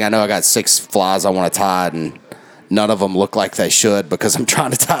next thing I know, I got 6 flies I want to tie, and none of them look like they should because I'm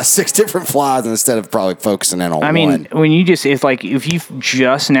trying to tie 6 different flies instead of probably focusing in on one. I mean, when if you've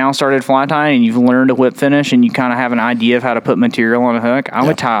just now started fly tying and you've learned to whip finish and you kind of have an idea of how to put material on a hook, I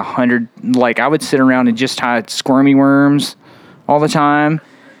would tie 100. Like I would sit around and just tie squirmy worms all the time.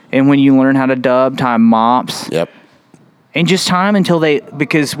 And when you learn how to dub, tie mops. Yep. And just tie them until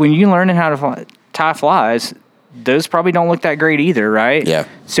because when you learn how to tie flies, those probably don't look that great either, right? Yeah.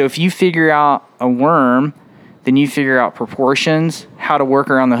 So if you figure out a worm, then you figure out proportions, how to work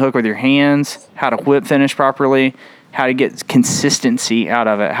around the hook with your hands, how to whip finish properly, how to get consistency out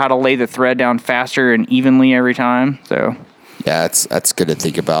of it, how to lay the thread down faster and evenly every time. So, yeah, that's good to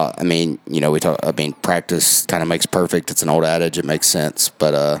think about. I mean, practice kind of makes perfect. It's an old adage. It makes sense.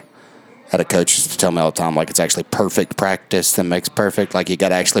 But I had a coach used to tell me all the time, like, it's actually perfect practice that makes perfect. Like, you got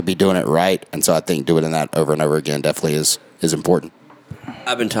to actually be doing it right. And so I think doing that over and over again definitely is important.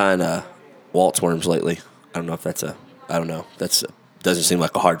 I've been tying waltz worms lately. I don't know if doesn't seem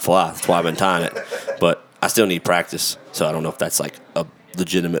like a hard fly. That's why I've been tying it. But I still need practice. So I don't know if that's like a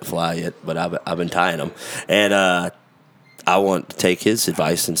legitimate fly yet, but I've been tying them. And I want to take his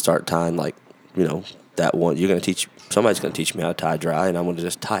advice and start tying that one. Somebody's going to teach me how to tie dry, and I'm going to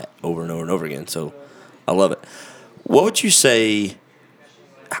just tie it over and over and over again. So I love it. What would you say?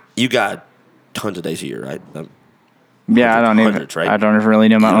 You got tons of days a year, right? Yeah, I don't even really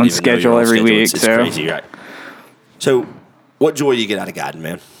know my own schedule every week. It's crazy, right? So, what joy do you get out of guiding,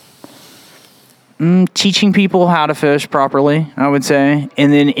 man? Teaching people how to fish properly, I would say,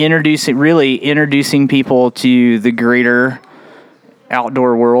 and then introducing people to the greater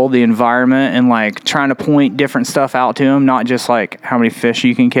outdoor world, the environment, and like trying to point different stuff out to them, not just like how many fish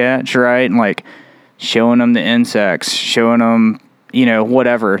you can catch, right? And like showing them the insects, showing them,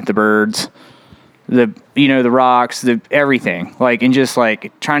 whatever, the birds, the rocks, the everything, like, and just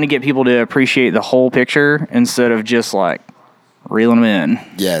like trying to get people to appreciate the whole picture instead of just like reeling them in.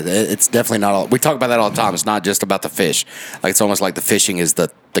 Yeah, it's definitely not all. We talk about that all the time. It's not just about the fish. Like, it's almost like the fishing is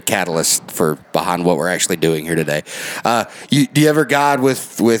the catalyst behind what we're actually doing here today. Do you ever guide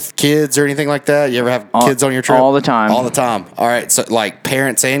with kids or anything like that? You ever have kids on your trip? All the time. All the time. All right. So like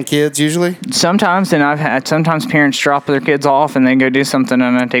parents and kids usually? Sometimes, and sometimes parents drop their kids off and they go do something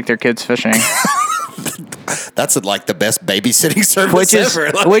and I take their kids fishing. That's like the best babysitting service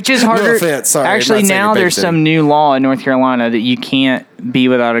ever. Which is harder. No offense, sorry, actually, now there's some new law in North Carolina that you can't be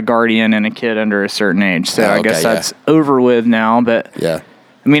without a guardian and a kid under a certain age. So I guess that's over with now. But yeah,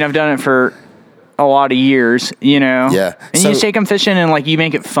 I mean, I've done it for a lot of years, Yeah. And you just take them fishing and like you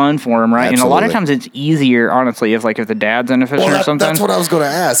make it fun for them, right? Absolutely. And a lot of times it's easier, honestly, if the dad's into fishing or something. That's what I was going to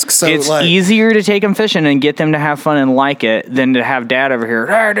ask. So it's easier to take them fishing and get them to have fun and like it than to have dad over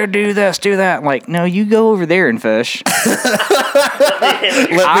here, to do this, do that. Like, no, you go over there and fish.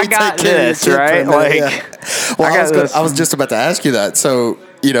 I got this, right? Like, yeah. Well, I was just about to ask you that. So,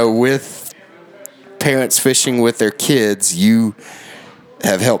 with parents fishing with their kids, you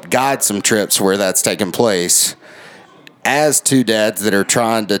have helped guide some trips where that's taken place. As two dads that are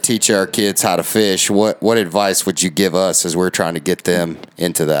trying to teach our kids how to fish, what advice would you give us as we're trying to get them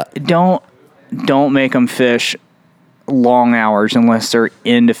into that? Don't make them fish long hours unless they're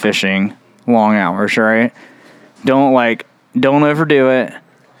into fishing long hours, right? Don't overdo it.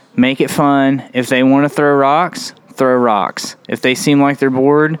 Make it fun. If they want to throw rocks, throw rocks. If they seem like they're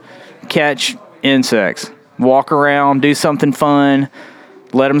bored, catch insects. Walk around, do something fun.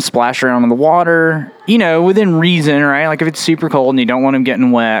 Let them splash around in the water, within reason, right? Like if it's super cold and you don't want them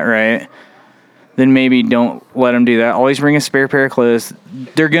getting wet, right? Then maybe don't let them do that. Always bring a spare pair of clothes.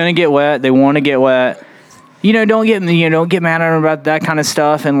 They're going to get wet. They want to get wet. Don't get mad at them about that kind of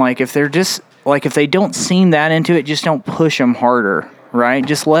stuff. And like, if they don't seem that into it, just don't push them harder, right?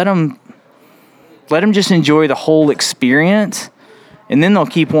 Just let them just enjoy the whole experience, and then they'll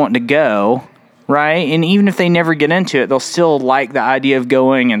keep wanting to go. right? And even if they never get into it, they'll still like the idea of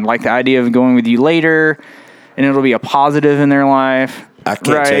going and like the idea of going with you later, and it'll be a positive in their life. I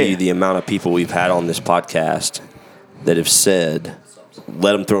can't tell you the amount of people we've had on this podcast that have said,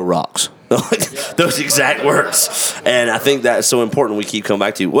 let them throw rocks. Those exact words. And I think that's so important we keep coming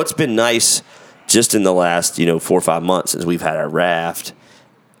back to. What's been nice just in the last, 4 or 5 months since we've had our raft,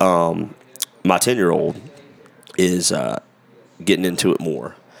 my 10-year-old is getting into it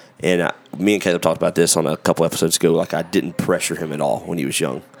more. And me and Caleb talked about this on a couple episodes ago. Like, I didn't pressure him at all when he was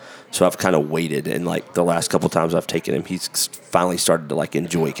young. So I've kind of waited. And, like, the last couple times I've taken him, he's finally started to, like,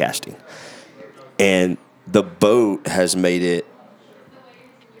 enjoy casting. And the boat has made it.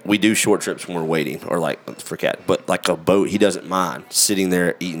 We do short trips when we're waiting, or like for cat. But like a boat, he doesn't mind sitting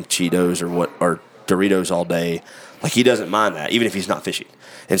there eating Cheetos or Doritos all day. Like, he doesn't mind that, even if he's not fishing.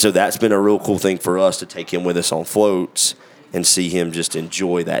 And so that's been a real cool thing for us to take him with us on floats and see him just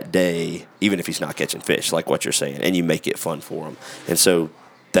enjoy that day, even if he's not catching fish, like what you're saying. And you make it fun for him. And so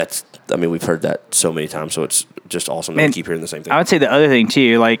we've heard that so many times. So it's just awesome to keep hearing the same thing. I would say the other thing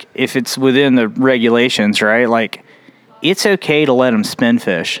too, like if it's within the regulations, right? Like, it's okay to let them spin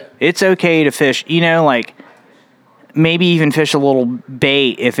fish. It's okay to fish, like maybe even fish a little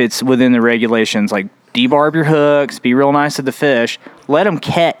bait if it's within the regulations. Like, debarb your hooks, be real nice to the fish. Let them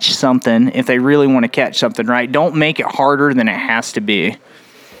catch something if they really want to catch something, right? Don't make it harder than it has to be.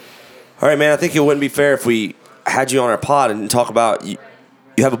 All right, man, I think it wouldn't be fair if we had you on our pod and talk about, you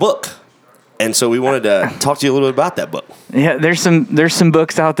have a book. And so we wanted to talk to you a little bit about that book. Yeah, there's some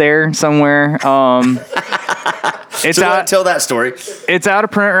books out there somewhere. Tell that story. It's out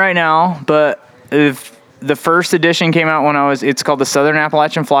of print right now, but if the first edition came out it's called the Southern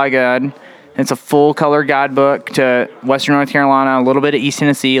Appalachian Fly Guide. It's a full color guidebook to Western North Carolina, a little bit of East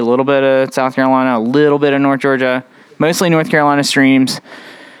Tennessee, a little bit of South Carolina, a little bit of North Georgia, mostly North Carolina streams.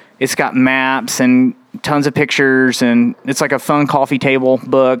 It's got maps and tons of pictures, and it's like a fun coffee table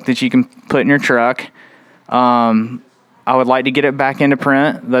book that you can put in your truck. I would like to get it back into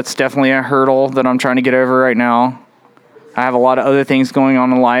print. That's definitely a hurdle that I'm trying to get over right now. I have a lot of other things going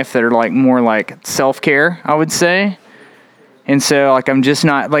on in life that are like more like self-care, I would say. And so like I'm just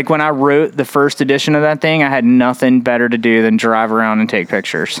not like when I wrote the first edition of that thing, I had nothing better to do than drive around and take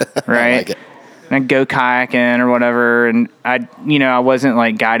pictures, right? I like it. And I'd go kayaking or whatever, and I wasn't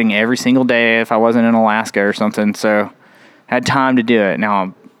like guiding every single day if I wasn't in Alaska or something. So I had time to do it.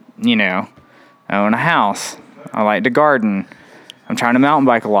 Now, I own a house. I like to garden. I'm trying to mountain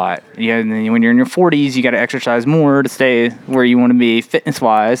bike a lot. When you're in your 40s, you got to exercise more to stay where you want to be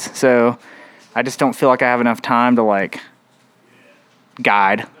fitness-wise. So I just don't feel like I have enough time to like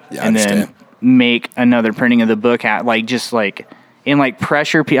guide and then make another printing of the book at in like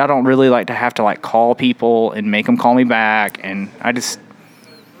pressure. I don't really like to have to like call people and make them call me back, and I'm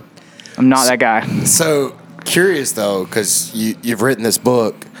not that guy. So curious though, because you've written this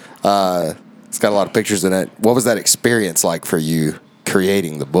book. It's got a lot of pictures in it. What was that experience like for you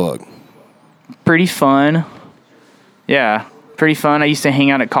creating the book? Pretty fun. Yeah, pretty fun. I used to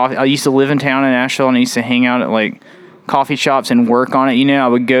hang out at coffee. I used to live in town in Nashville, and I used to hang out at like coffee shops and work on it. I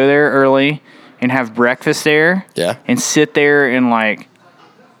would go there early and have breakfast there. Yeah. And sit there and like,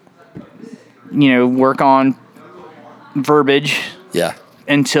 work on verbiage. Yeah.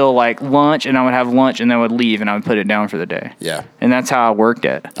 Until like lunch, and I would have lunch, and then I would leave, and I would put it down for the day. Yeah. And that's how I worked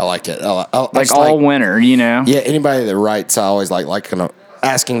it. I liked it. Like all winter, Yeah, anybody that writes, I always like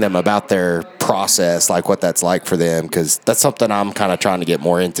asking them about their process, like what that's like for them, because that's something I'm kind of trying to get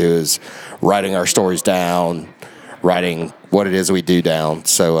more into is writing our stories down, writing what it is we do down.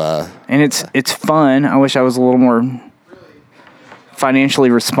 So and it's fun. I wish I was a little more financially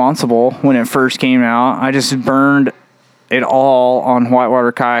responsible when it first came out. I just burned it all on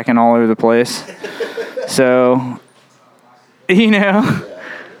whitewater kayaking all over the place. So,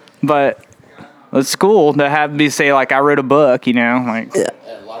 but it's cool to have me say like I wrote a book, like. Yeah.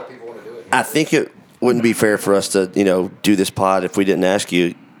 A lot of people want to do it. I think it wouldn't be fair for us to, do this pod if we didn't ask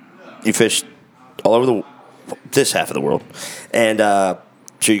you. You fished all over this half of the world, and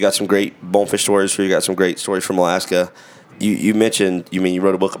sure you got some great bonefish stories. Sure you got some great stories from Alaska. You mentioned, you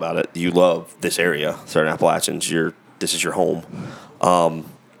wrote a book about it. You love this area, Southern Appalachians. This is your home.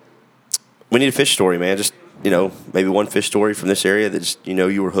 We need a fish story, man. Just, maybe one fish story from this area that just,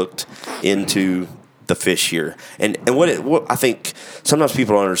 you were hooked into the fish here. And what I think sometimes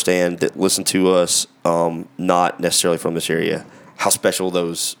people don't understand that listen to us, not necessarily from this area, how special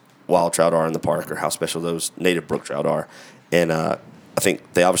those wild trout are in the park or how special those native brook trout are. And I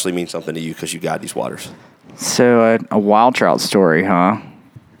think they obviously mean something to you because you guide these waters. So a wild trout story, huh?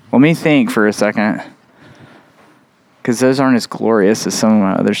 Let me think for a second. because those aren't as glorious as some of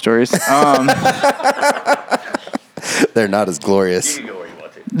my other stories. They're not as glorious.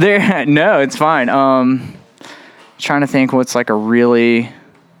 No, it's fine. Trying to think what's like a really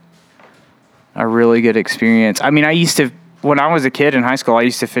good experience. I mean, when I was a kid in high school, I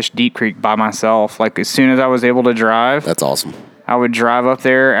used to fish Deep Creek by myself. Like, as soon as I was able to drive, That's awesome. I would drive up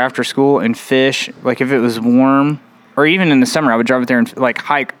there after school and fish. Like, if it was warm, or even in the summer, I would drive up there and like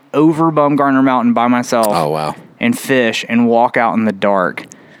hike over Bumgarner Mountain by myself. Oh, wow. And fish and walk out in the dark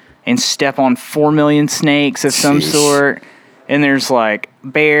and step on 4 million snakes of some sort. And there's like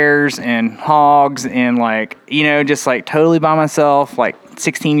bears and hogs and like, just like totally by myself, like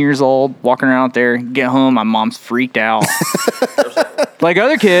 16 years old, walking around out there. Get home, my mom's freaked out. Like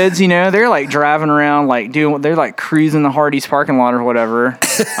other kids, they're like driving around, like they're like cruising the Hardee's parking lot or whatever.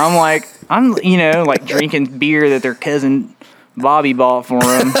 I'm like drinking beer that their cousin Bobby bought for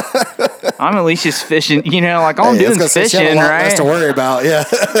him. I'm at least just fishing, like all I'm doing is fishing, right? Less to worry about, yeah.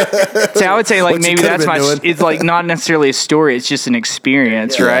 So I would say like maybe that's it's like not necessarily a story, it's just an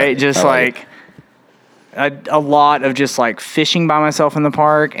experience, right? Just like a lot of just like fishing by myself in the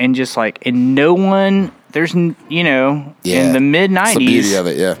park and just like, and no one, there's, in the mid 90s, the beauty of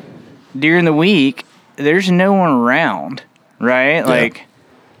it, yeah. During the week, there's no one around, right? Yeah. Like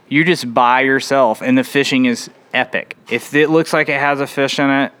you're just by yourself and the fishing is epic. If it looks like it has a fish in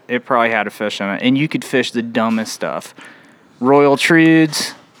it, it probably had a fish in it. And you could fish the dumbest stuff. Royal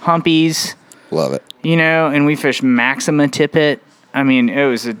trudes, humpies. Love it. And we fished Maxima tippet. I mean, it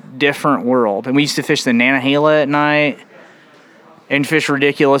was a different world. And we used to fish the Nantahala at night and fish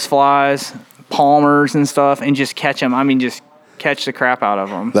ridiculous flies, palmers and stuff, and just catch them. I mean, just catch the crap out of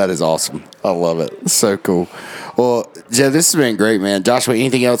them. That is awesome. I love it. So cool. Well, Jeff, this has been great, man. Joshua,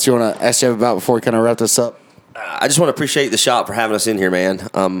 anything else you want to ask Jeff about before we kind of wrap this up? I just want to appreciate the shop for having us in here, man.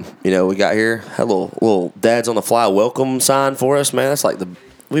 We got here, had a little Dads on the Fly welcome sign for us, man. That's like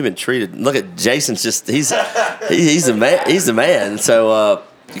we've been treated. Look at Jason's he's the man. He's the man. So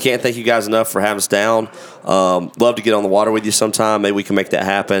you can't thank you guys enough for having us down. Love to get on the water with you sometime. Maybe we can make that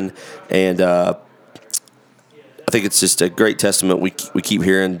happen. And I think it's just a great testament. We keep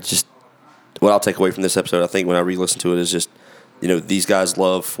hearing just what I'll take away from this episode. I think when I re-listen to it is just these guys'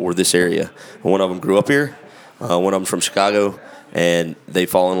 love for this area. One of them grew up here. One of them from Chicago, and they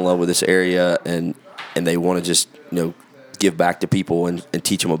fall in love with this area, and they want to just give back to people and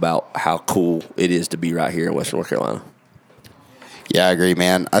teach them about how cool it is to be right here in Western North Carolina. Yeah, I agree,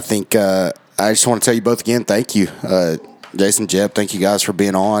 man. I think I just want to tell you both again, thank you. Jason, Jeb, thank you guys for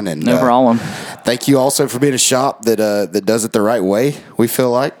being on. And no problem. Thank you also for being a shop that does it the right way, we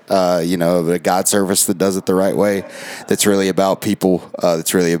feel like. A guide service that does it the right way, that's really about people,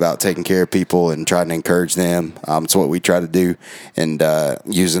 that's really about taking care of people and trying to encourage them. It's what we try to do. And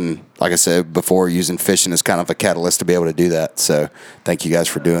using, like I said before, using fishing as kind of a catalyst to be able to do that. So thank you guys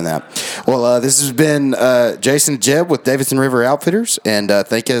for doing that. Well, this has been Jason and Jeb with Davidson River Outfitters. And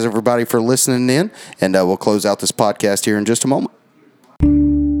thank you everybody for listening in. And we'll close out this podcast here in just a moment.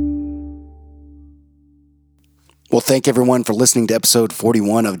 Well, thank everyone for listening to episode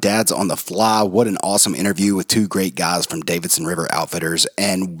 41 of Dads on the Fly. What an awesome interview with two great guys from Davidson River Outfitters.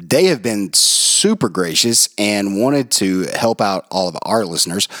 And they have been super gracious and wanted to help out all of our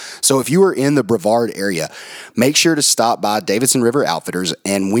listeners. So if you are in the Brevard area, make sure to stop by Davidson River Outfitters.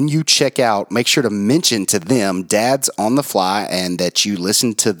 And when you check out, make sure to mention to them Dads on the Fly and that you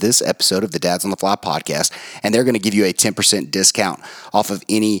listen to this episode of the Dads on the Fly podcast. And they're going to give you a 10% discount off of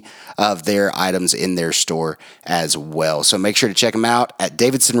any of their items in their store as well. So make sure to check them out at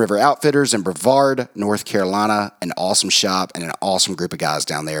Davidson River Outfitters in Brevard, North Carolina. An awesome shop and an awesome group of guys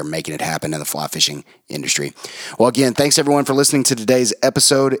down there making it happen in the fly fishing industry. Well, again, thanks everyone for listening to today's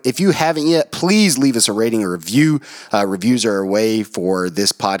episode. If you haven't yet, please leave us a rating or review. Reviews are a way for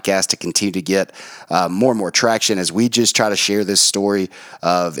this podcast to continue to get more and more traction as we just try to share this story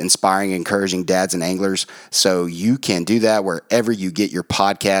of inspiring, encouraging dads and anglers. So you can do that wherever you get your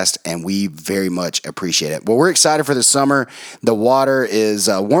podcast, and we very much appreciate it. Well, we're excited for the summer. The water is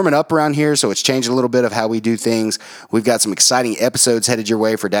warming up around here, so it's changing a little bit of how we do things. We've got some exciting episodes headed your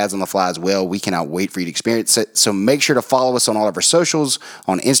way for Dads on the Fly as well. We cannot wait for you to experience it. So make sure to follow us on all of our socials,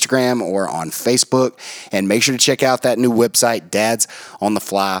 on Instagram or on Facebook, and make sure to check out that new website,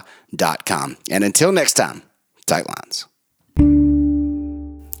 dadsonthefly.com. And until next time, tight lines.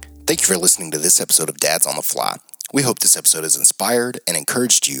 Thank you for listening to this episode of Dads on the Fly. We hope this episode has inspired and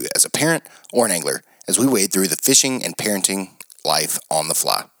encouraged you as a parent or an angler as we wade through the fishing and parenting life on the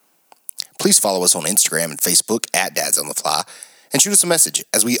fly. Please follow us on Instagram and Facebook at Dads on the Fly and shoot us a message,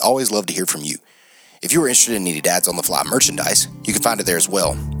 as we always love to hear from you. If you are interested in any Dads on the Fly merchandise, you can find it there as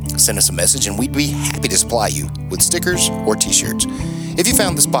well. Send us a message and we'd be happy to supply you with stickers or t-shirts. If you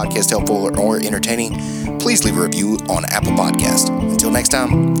found this podcast helpful or entertaining, please leave a review on Apple Podcast. Until next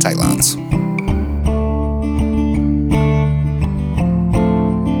time, tight lines.